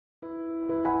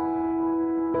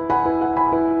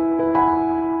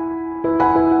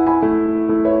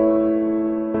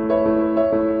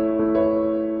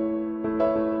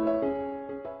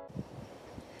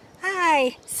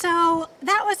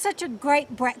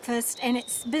great breakfast, and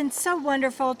it's been so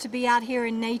wonderful to be out here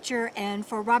in nature and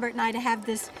for Robert and I to have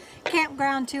this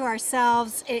campground to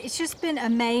ourselves. It's just been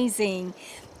amazing.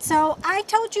 So I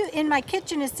told you in my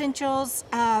Kitchen Essentials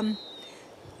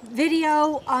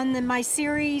video on my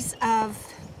series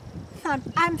of,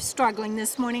 I'm struggling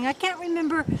this morning. I can't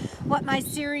remember what my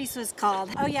series was called.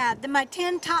 Oh yeah, my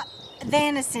 10 top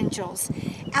van essentials.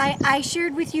 I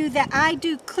shared with you that I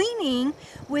do cleaning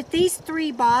with these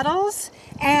 3 bottles,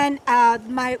 and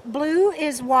my blue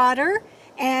is water,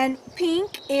 and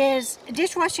pink is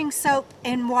dishwashing soap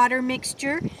and water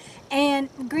mixture, and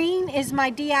green is my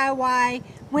DIY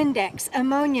Windex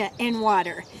ammonia and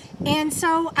water. And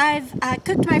so I've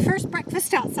cooked my first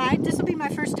breakfast outside. This will be my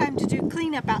first time to do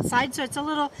cleanup outside, so it's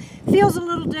feels a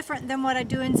little different than what I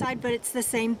do inside, but it's the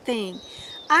same thing.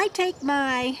 I take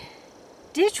my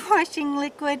dishwashing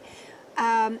liquid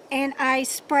and I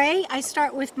spray. I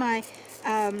start with my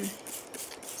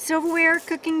silverware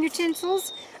cooking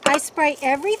utensils. I spray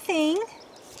everything,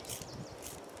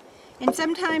 and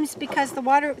sometimes because the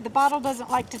bottle doesn't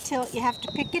like to tilt, you have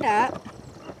to pick it up.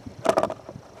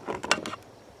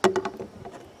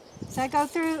 So I go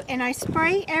through and I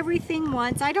spray everything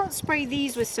once. I don't spray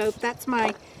these with soap. That's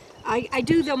I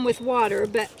do them with water,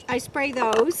 but I spray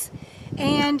those.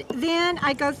 And then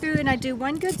I go through and I do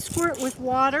 1 good squirt with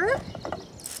water.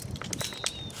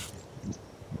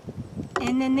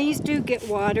 And then these do get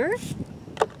water.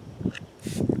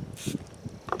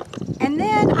 And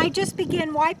then I just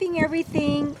begin wiping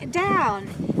everything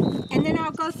down. And then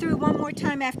I'll go through one more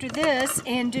time after this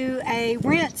and do a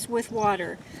rinse with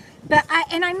water. But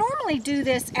I normally do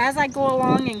this as I go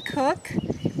along and cook.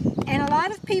 And a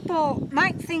lot of people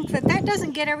might think that that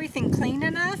doesn't get everything clean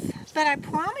enough, but I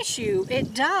promise you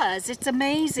it does. It's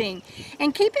amazing.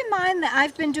 And keep in mind that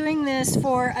I've been doing this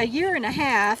for a 1.5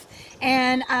 years,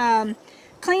 and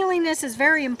cleanliness is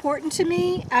very important to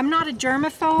me. I'm not a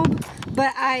germaphobe,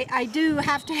 but I do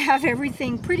have to have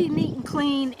everything pretty neat and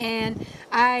clean, and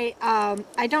I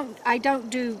don't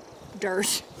do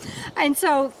dirt. And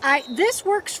so this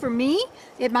works for me.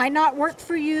 It might not work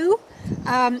for you.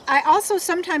 I also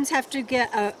sometimes have to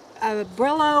get a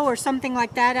Brillo or something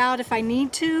like that out if I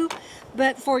need to,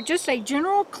 but for just a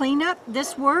general cleanup,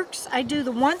 this works. I do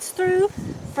the once through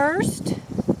first,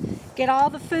 get all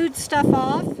the food stuff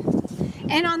off.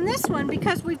 And on this one,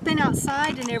 because we've been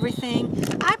outside and everything,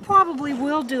 I probably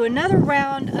will do another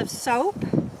round of soap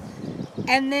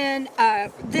and then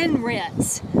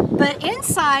rinse. But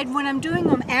inside, when I'm doing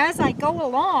them as I go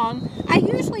along, I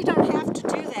usually don't have to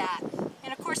do that.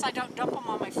 And of course, I don't dump them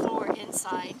on my floor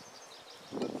inside.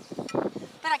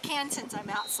 But I can since I'm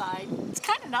outside. It's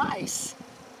kind of nice.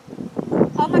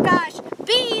 Oh my gosh,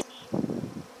 bees!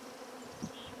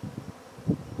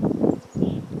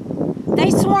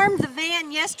 They swarmed the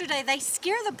van yesterday. They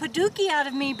scare the padookie out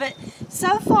of me, but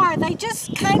so far they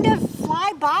just kind of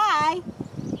fly by.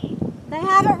 They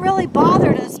haven't really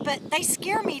bothered us, but they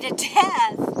scare me to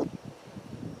death.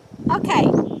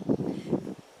 Okay,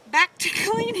 back to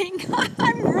cleaning.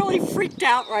 I'm really freaked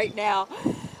out right now.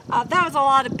 That was a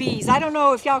lot of bees. I don't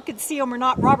know if y'all could see them or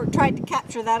not. Robert tried to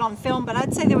capture that on film, but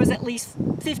I'd say there was at least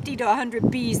 50 to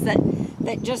 100 bees that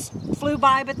just flew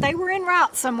by, but they were en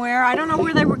route somewhere. I don't know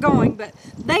where they were going, but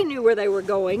they knew where they were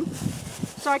going.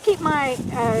 So I keep my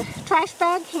trash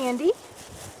bag handy.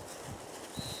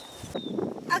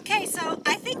 Okay, so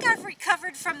I think I've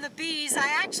recovered from the bees. I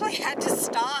actually had to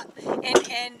stop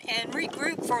and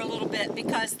regroup for a little bit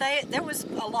because there was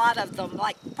a lot of them,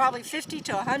 like probably 50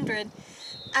 to 100.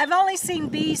 I've only seen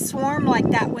bees swarm like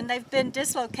that when they've been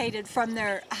dislocated from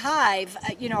their hive.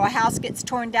 You know, a house gets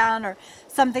torn down or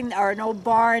something, or an old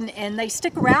barn, and they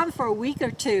stick around for a week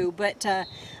or two. But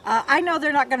I know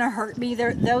they're not going to hurt me.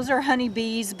 Those are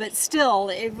honeybees, but still,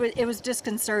 it was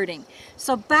disconcerting.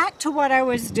 So back to what I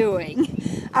was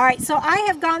doing. All right, so I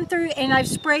have gone through and I've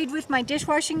sprayed with my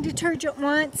dishwashing detergent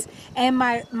once and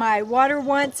my water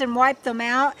once and wiped them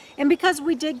out. And because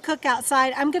we did cook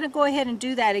outside, I'm going to go ahead and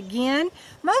do that again.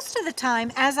 Most of the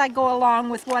time, as I go along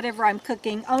with whatever I'm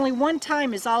cooking, only one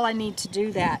time is all I need to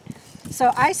do that.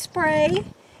 So I spray,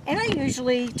 and I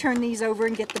usually turn these over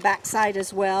and get the back side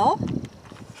as well.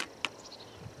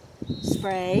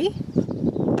 Spray,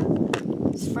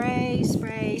 spray,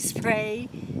 spray, spray,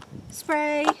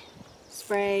 spray,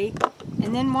 spray,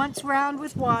 and then once round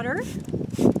with water.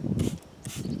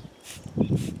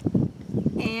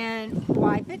 And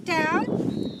wipe it down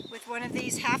with one of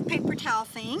these half paper towel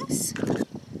things.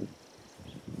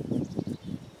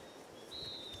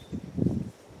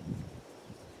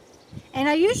 And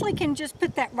I usually can just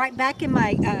put that right back in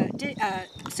my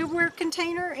silverware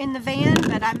container in the van,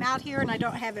 but I'm out here and I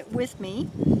don't have it with me.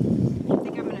 I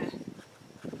think I'm going to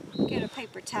get a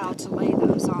paper towel to lay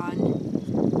those on.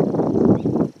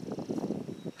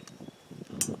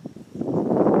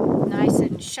 Nice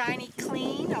and shiny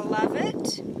clean, I love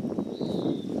it.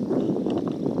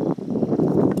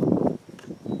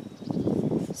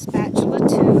 Spatula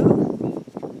too.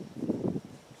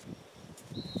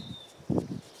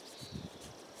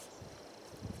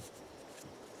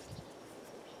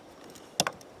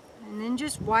 And then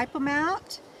just wipe them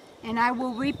out, and I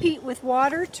will repeat with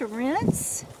water to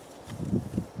rinse.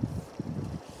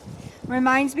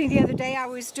 Reminds me, the other day I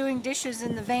was doing dishes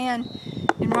in the van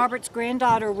and Robert's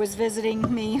granddaughter was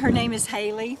visiting me. Her name is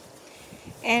Haley.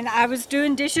 And I was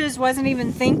doing dishes, wasn't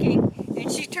even thinking, and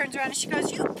she turns around and she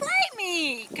goes, "You spray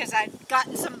me!" Because I'd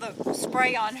gotten some of the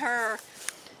spray on her.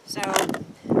 So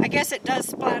I guess it does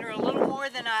splatter a little more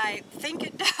than I think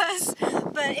it does,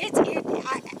 but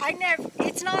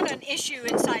it's not an issue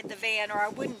inside the van, or I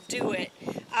wouldn't do it.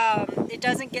 It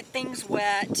doesn't get things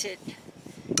wet.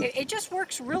 It just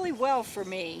works really well for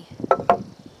me.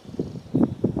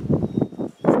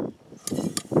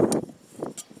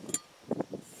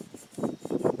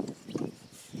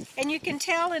 And you can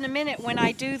tell in a minute when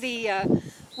I do the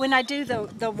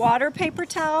water paper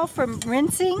towel from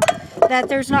rinsing that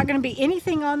there's not going to be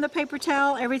anything on the paper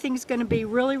towel. Everything's going to be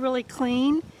really, really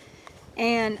clean.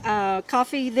 And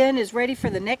coffee then is ready for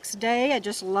the next day. I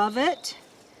just love it.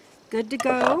 Good to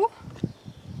go.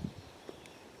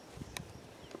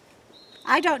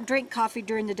 I don't drink coffee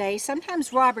during the day.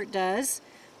 Sometimes Robert does,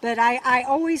 but I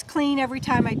always clean every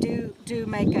time I do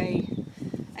make a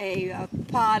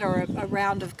pot or a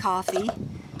round of coffee,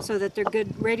 so that they're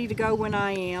good, ready to go when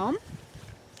I am.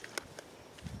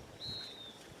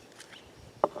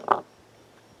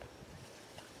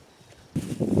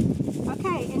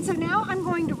 Okay, and so now I'm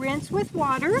going to rinse with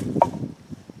water.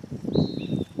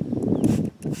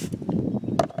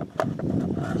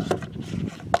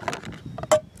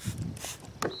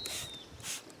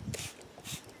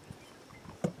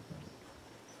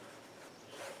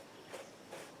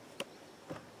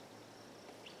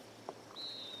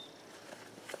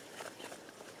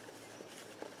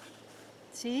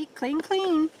 See, clean,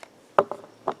 clean.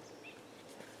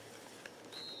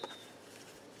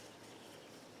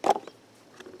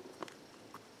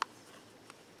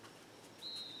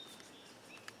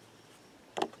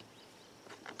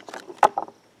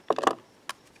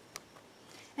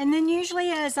 And then usually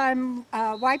as I'm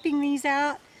wiping these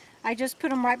out, I just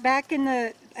put them right back in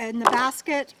the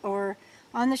basket or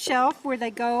on the shelf where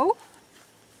they go.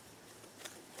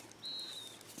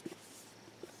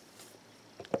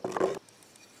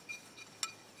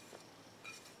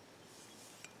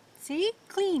 See?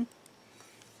 Clean.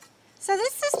 So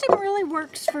this system really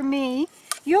works for me.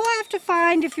 You'll have to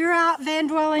find, if you're out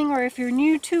VanDwelling or if you're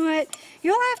new to it,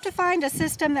 you'll have to find a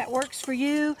system that works for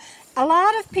you. A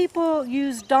lot of people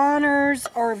use Donners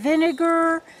or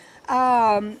vinegar.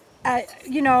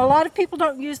 You know, a lot of people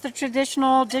don't use the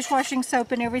traditional dishwashing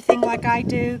soap and everything like I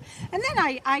do. And then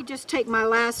I just take my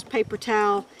last paper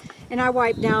towel and I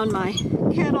wipe down my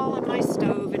kettle and my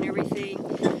stove and everything.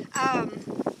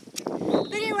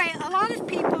 But anyway, a lot of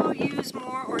people use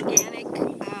more organic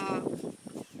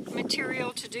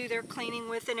material to do their cleaning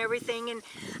with and everything, and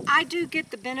I do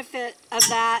get the benefit of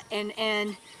that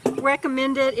and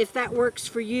recommend it if that works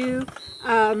for you.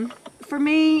 For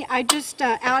me, I just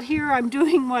out here I'm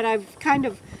doing what I've kind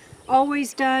of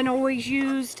always done, always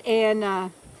used,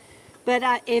 and but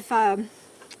I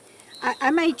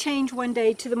may change one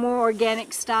day to the more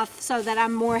organic stuff so that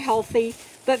I'm more healthy,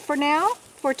 but for now,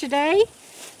 for today,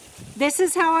 this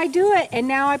is how I do it, and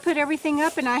now I put everything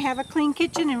up and I have a clean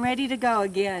kitchen and ready to go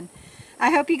again.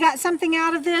 I hope you got something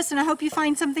out of this, and I hope you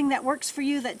find something that works for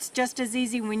you that's just as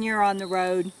easy when you're on the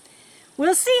road.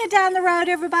 We'll see you down the road,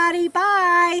 everybody.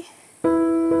 Bye!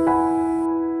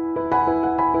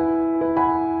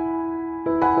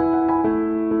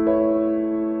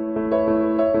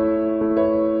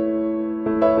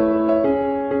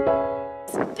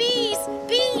 Bees!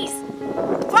 Bees!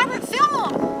 Robert, film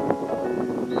them!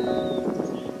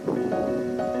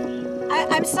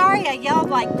 I'm sorry I yelled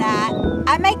like that.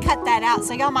 I may cut that out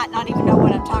so y'all might not even know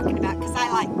what I'm talking about because I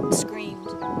like screamed.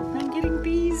 I'm getting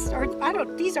bees, or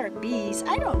these aren't bees.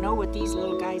 I don't know what these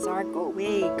little guys are. Go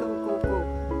away, go, go, go.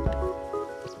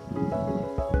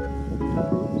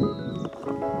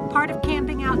 Part of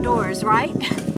camping outdoors, right?